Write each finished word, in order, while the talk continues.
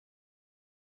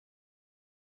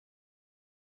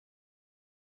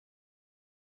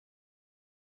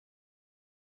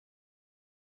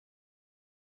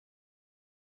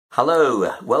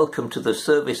Hello, welcome to the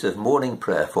service of morning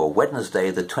prayer for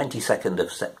Wednesday the 22nd of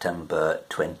September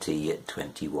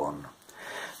 2021.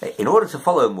 In order to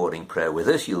follow morning prayer with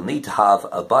us, you'll need to have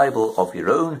a Bible of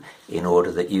your own in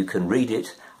order that you can read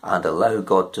it and allow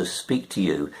God to speak to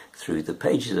you through the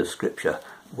pages of Scripture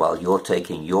while you're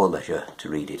taking your leisure to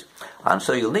read it. And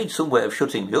so you'll need some way of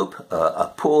shutting me up,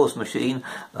 a pause machine,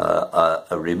 a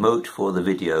remote for the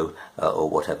video or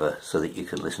whatever, so that you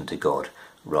can listen to God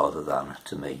rather than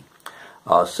to me.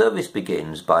 Our service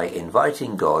begins by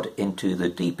inviting God into the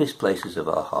deepest places of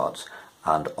our hearts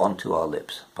and onto our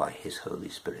lips by His Holy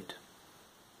Spirit.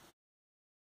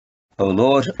 O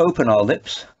Lord, open our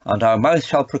lips, and our mouth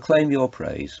shall proclaim your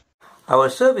praise. Our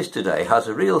service today has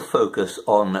a real focus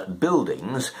on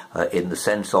buildings in the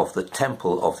sense of the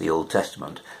temple of the Old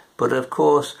Testament, but of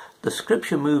course the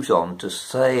Scripture moves on to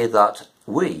say that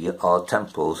we are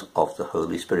temples of the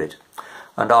Holy Spirit.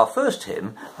 And our first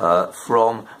hymn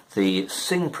from the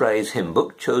Sing Praise hymn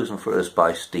book chosen for us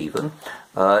by Stephen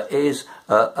is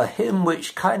a hymn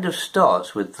which kind of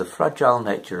starts with the fragile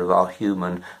nature of our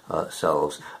human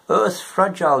selves. Earth's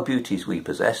fragile beauties we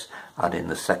possess, and in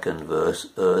the second verse,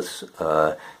 Earth's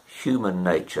human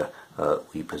nature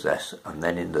we possess, and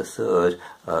then in the third,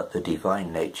 the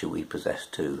divine nature we possess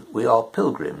too. We are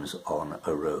pilgrims on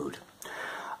a road.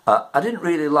 I didn't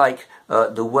really like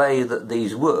the way that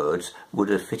these words would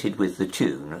have fitted with the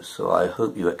tune, so I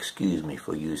hope you excuse me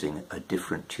for using a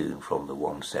different tune from the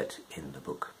one set in the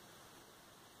book.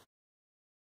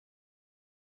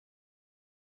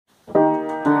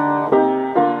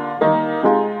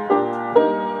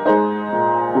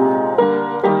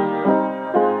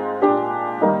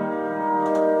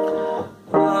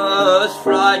 Earth's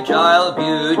fragile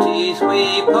beauties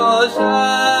we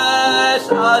possess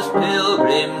as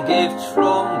pilgrim gifts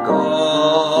from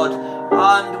God,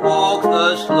 and walk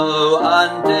the slow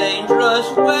and dangerous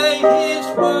way His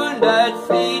wounded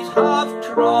feet have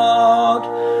trod.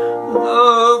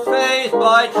 Though faith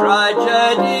by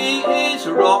tragedy is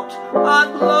rocked,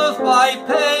 and love by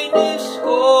pain is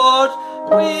scored,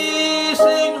 we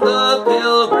sing the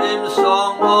pilgrim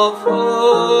song of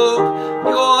hope.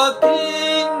 Your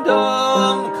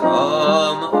kingdom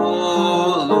come, O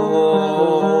Lord.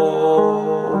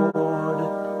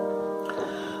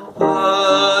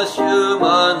 Earth's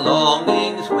human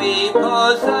longings we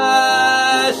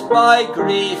possess, by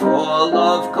grief or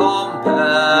love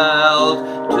compelled,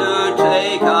 to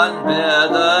take and bear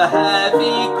the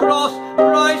heavy cross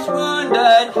Christ's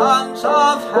wounded hands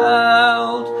have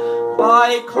held.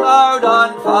 By cloud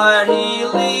and fire He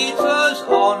leads us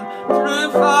on,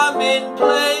 through famine,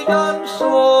 plague and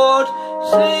sword,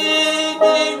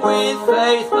 singing with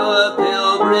faith the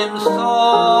pilgrim's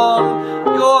song.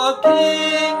 Your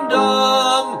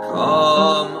kingdom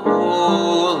come, O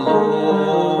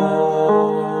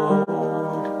Lord.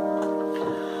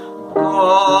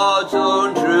 God's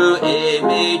own true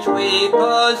image we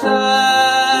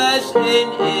possess,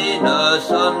 in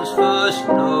innocence first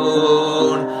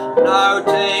known, now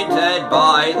tainted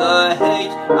by the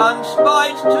hate and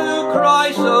spite to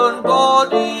Christ's own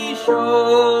body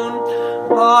shown.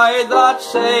 By that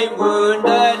same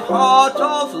wounded heart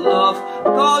of love,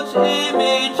 God's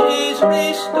image is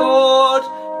restored,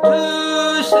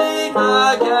 to sing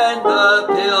again the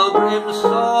pilgrim's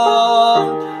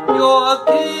song. Your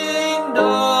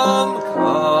kingdom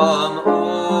come, O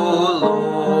Lord.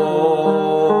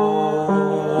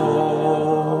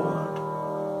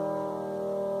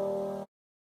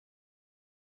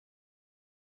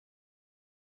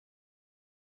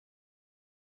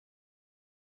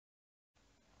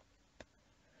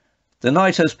 The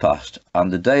night has passed,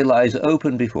 and the day lies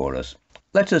open before us.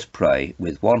 Let us pray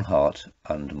with one heart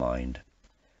and mind.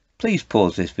 Please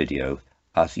pause this video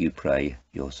as you pray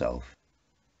yourself.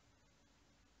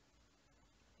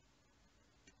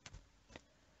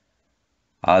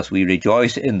 As we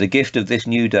rejoice in the gift of this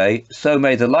new day, so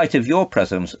may the light of your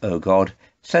presence, O God,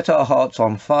 set our hearts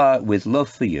on fire with love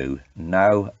for you,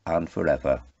 now and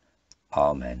forever.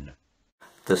 Amen.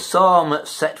 The psalm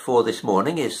set for this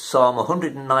morning is Psalm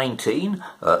 119,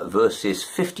 verses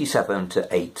 57 to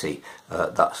 80.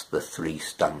 That's the three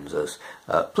stanzas.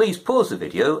 Please pause the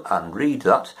video and read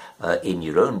that in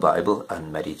your own Bible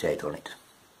and meditate on it.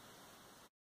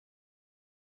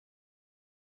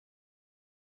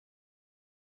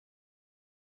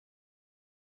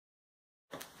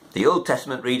 The Old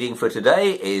Testament reading for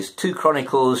today is 2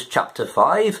 Chronicles chapter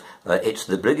 5. It's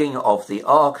the bringing of the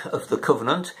Ark of the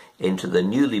Covenant into the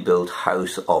newly built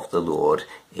house of the Lord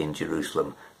in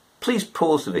Jerusalem. Please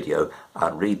pause the video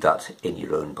and read that in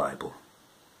your own Bible.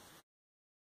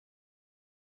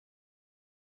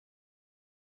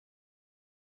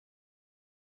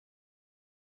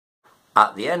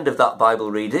 At the end of that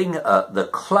Bible reading, the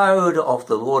cloud of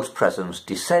the Lord's presence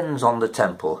descends on the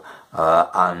temple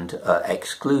and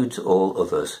excludes all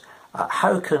others.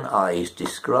 How can eyes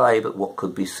describe what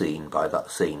could be seen by that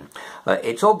scene?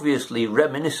 It's obviously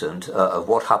reminiscent of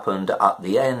what happened at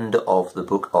the end of the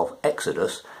book of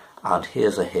Exodus, and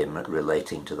here's a hymn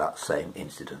relating to that same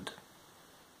incident.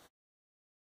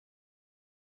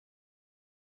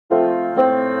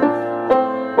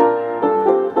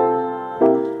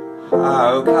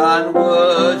 How can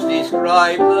words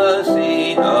describe the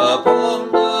scene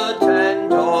upon the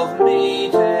tent of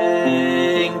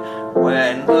meeting,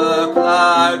 when the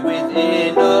cloud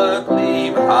within a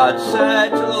gleam had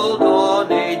settled on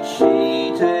its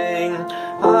sheeting,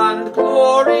 and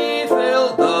glory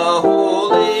filled the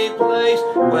holy place,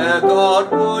 where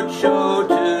God would show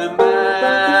to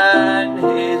man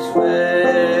his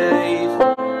face?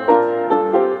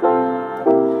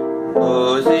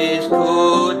 Moses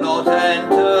could not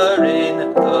enter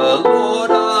in, the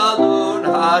Lord alone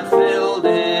had filled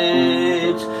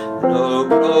it. No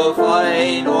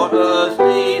profane or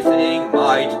earthly thing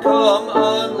might come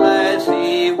unless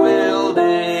he willed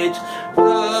it.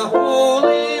 The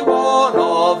Holy One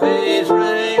of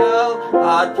Israel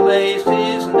had placed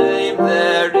his name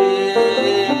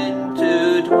therein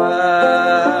to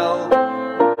dwell.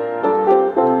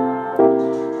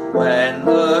 When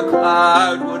the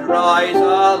cloud would rise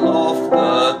aloft,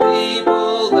 the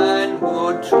people then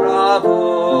would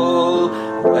travel.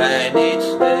 When it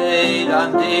stayed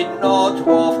and did not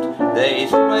waft, they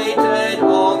straighted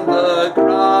on the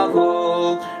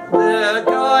gravel. Their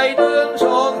guidance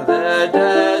on their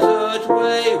desert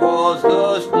way was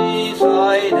thus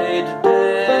decided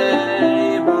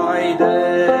day by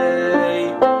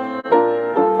day.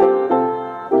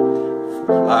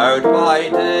 Cloud by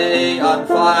day and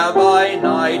fire by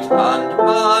night, and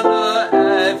manna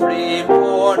every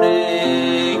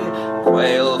morning.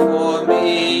 Quail for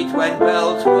meat when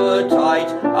belts were tight,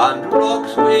 and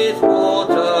rocks with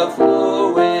water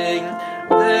flowing.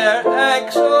 Their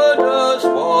exodus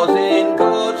was in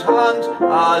God's hands,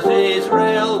 as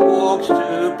Israel walked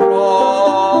to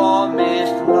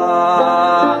promised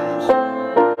lands.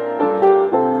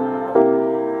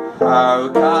 How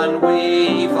can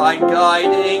we find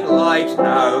guiding light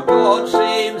now God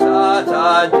seems at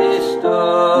a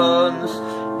distance?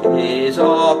 Is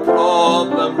our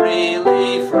problem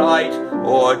really fright,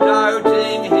 or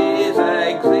doubting his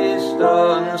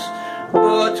existence?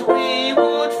 But we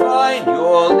would find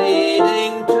your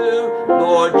leading too,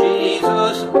 Lord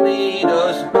Jesus, lead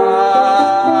us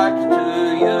back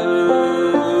to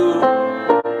you.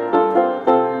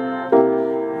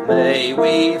 May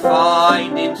we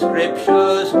find in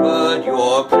Scripture's word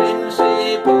your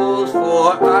principles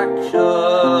for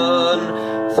action.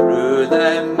 Through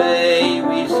them may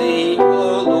we see,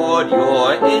 O Lord,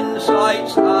 your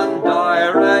insights and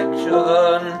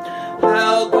direction.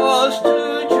 Help us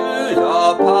to choose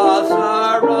our paths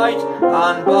aright,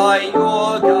 and by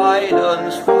your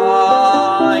guidance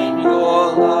find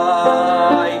your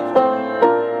light.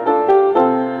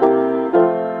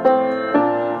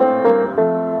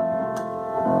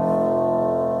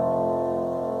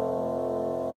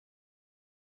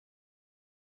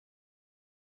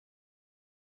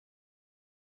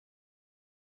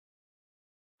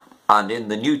 And in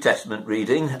the New Testament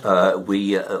reading,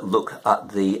 we look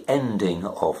at the ending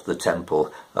of the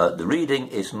temple. The reading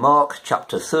is Mark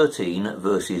chapter 13,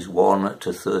 verses 1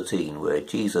 to 13, where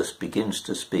Jesus begins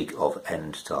to speak of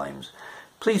end times.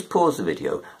 Please pause the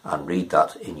video and read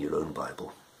that in your own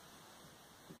Bible.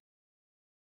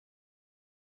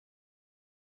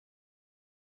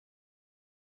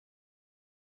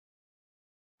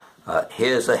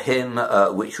 Here's a hymn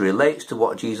which relates to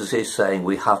what Jesus is saying.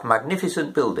 We have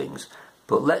magnificent buildings,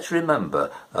 but let's remember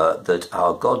that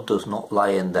our God does not lie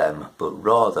in them, but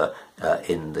rather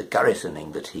in the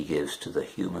garrisoning that he gives to the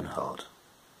human heart.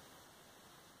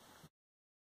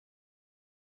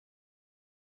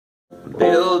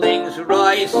 Buildings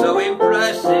rise so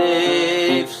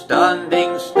impressive,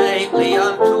 standing stately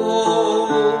and tall,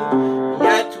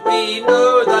 yet we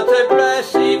know that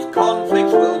aggressive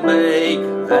conflicts will make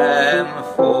them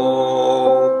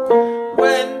fall.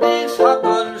 When this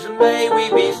happens, may we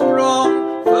be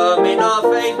strong, firm in our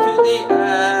faith to the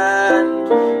end,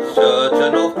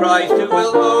 certain of Christ who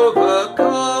will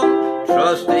overcome,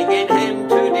 trusting in him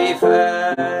to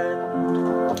defend.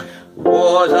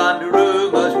 Wars and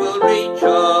rumours will reach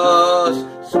us,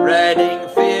 spreading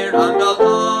fear and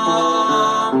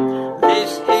alarm.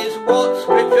 This is what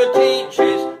Scripture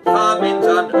teaches, famines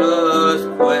and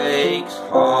earthquakes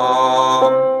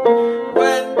harm.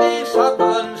 When this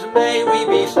happens, may we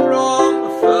be strong,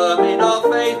 firm in our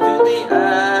faith to the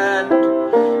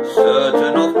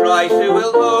Christ who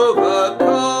will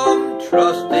overcome,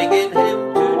 trusting in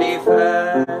him to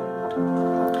defend.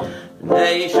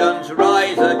 Nations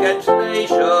rise against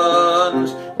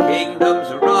nations,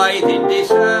 kingdoms rise in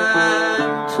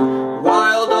dissent.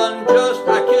 Wild unjust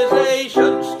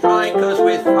accusations strike us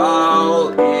with foul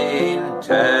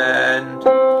intent.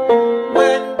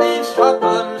 When this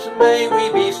happens, may we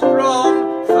be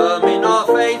strong, firm in our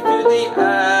faith to the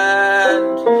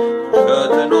end,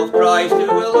 certain of Christ who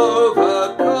will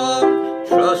overcome,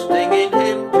 trusting in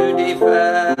him to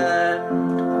defend.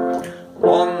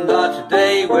 On that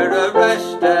day we're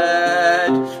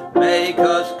arrested, make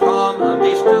us calm and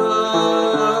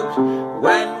disturbed.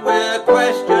 When we're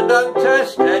questioned and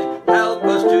tested, help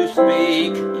us to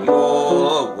speak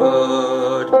your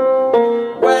word.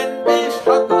 When this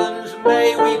happens,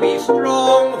 may we be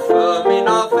strong, firm in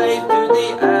our faith to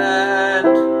the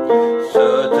end,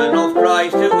 certain of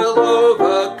Christ who will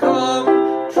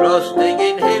overcome, trusting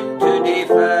in him to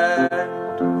defend.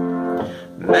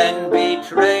 Men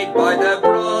betrayed by their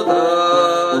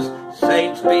brothers,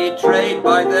 saints betrayed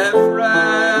by their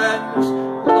friends,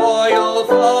 loyal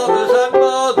fathers and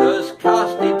mothers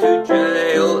cast into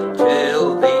jail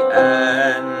till the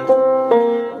end.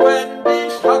 When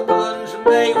this happens,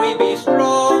 may we be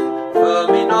strong,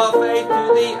 firm in our faith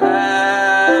to the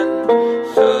end,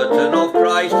 certain of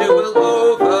Christ who will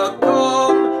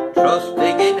overcome,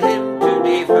 trusting in him to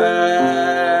defend.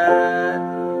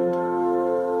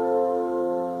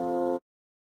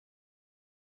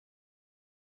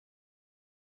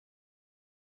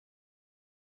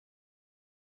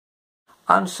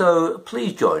 And so,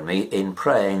 please join me in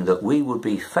praying that we would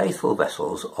be faithful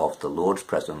vessels of the Lord's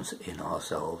presence in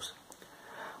ourselves.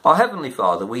 Our Heavenly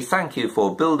Father, we thank you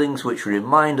for buildings which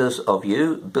remind us of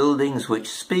you, buildings which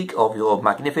speak of your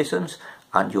magnificence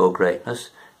and your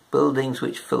greatness, buildings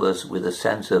which fill us with a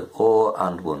sense of awe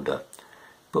and wonder.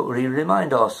 But we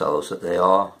remind ourselves that they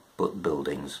are but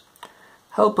buildings.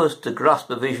 Help us to grasp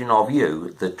a vision of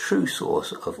you, the true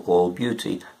source of all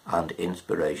beauty and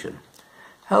inspiration.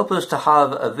 Help us to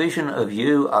have a vision of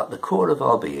you at the core of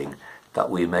our being, that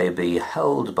we may be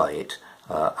held by it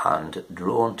and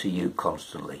drawn to you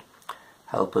constantly.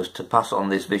 Help us to pass on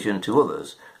this vision to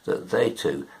others, that they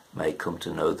too may come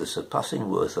to know the surpassing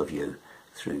worth of you,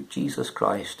 through Jesus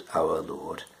Christ our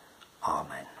Lord.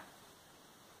 Amen.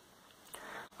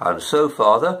 And so,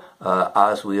 Father,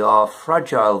 as we are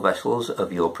fragile vessels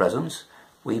of your presence,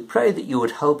 we pray that you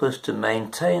would help us to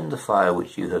maintain the fire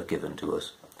which you have given to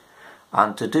us.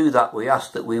 And to do that, we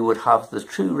ask that we would have the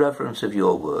true reverence of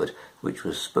your word, which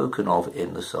was spoken of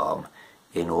in the psalm,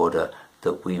 in order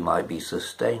that we might be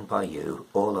sustained by you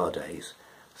all our days,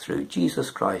 through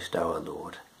Jesus Christ our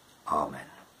Lord. Amen.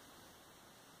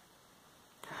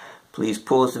 Please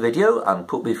pause the video and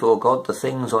put before God the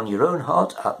things on your own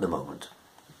heart at the moment.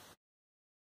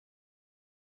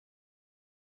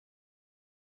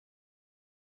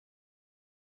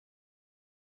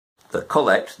 The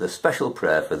Collect, the special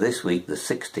prayer for this week, the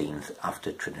 16th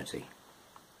after Trinity.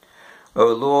 O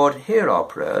Lord, hear our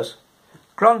prayers.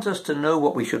 Grant us to know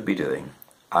what we should be doing,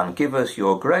 and give us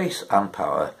your grace and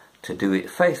power to do it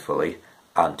faithfully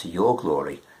and to your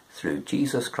glory, through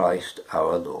Jesus Christ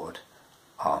our Lord.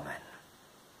 Amen.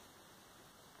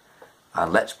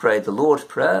 And let's pray the Lord's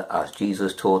Prayer as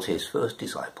Jesus taught his first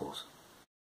disciples.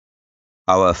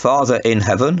 Our Father in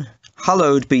heaven,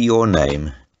 hallowed be your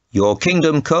name. Your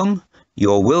kingdom come,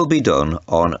 your will be done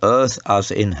on earth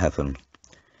as in heaven.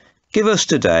 Give us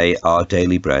today our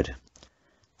daily bread.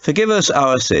 Forgive us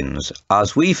our sins,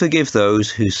 as we forgive those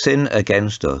who sin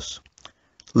against us.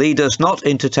 Lead us not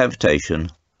into temptation,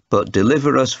 but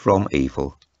deliver us from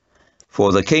evil.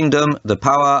 For the kingdom, the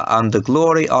power, and the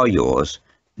glory are yours,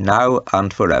 now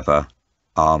and forever.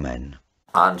 Amen.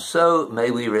 And so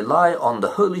may we rely on the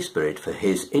Holy Spirit for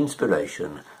his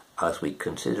inspiration as we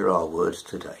consider our words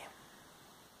today.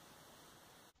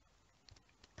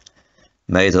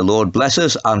 May the Lord bless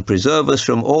us and preserve us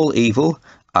from all evil,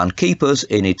 and keep us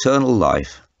in eternal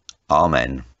life.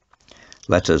 Amen.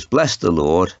 Let us bless the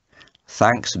Lord.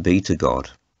 Thanks be to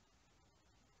God.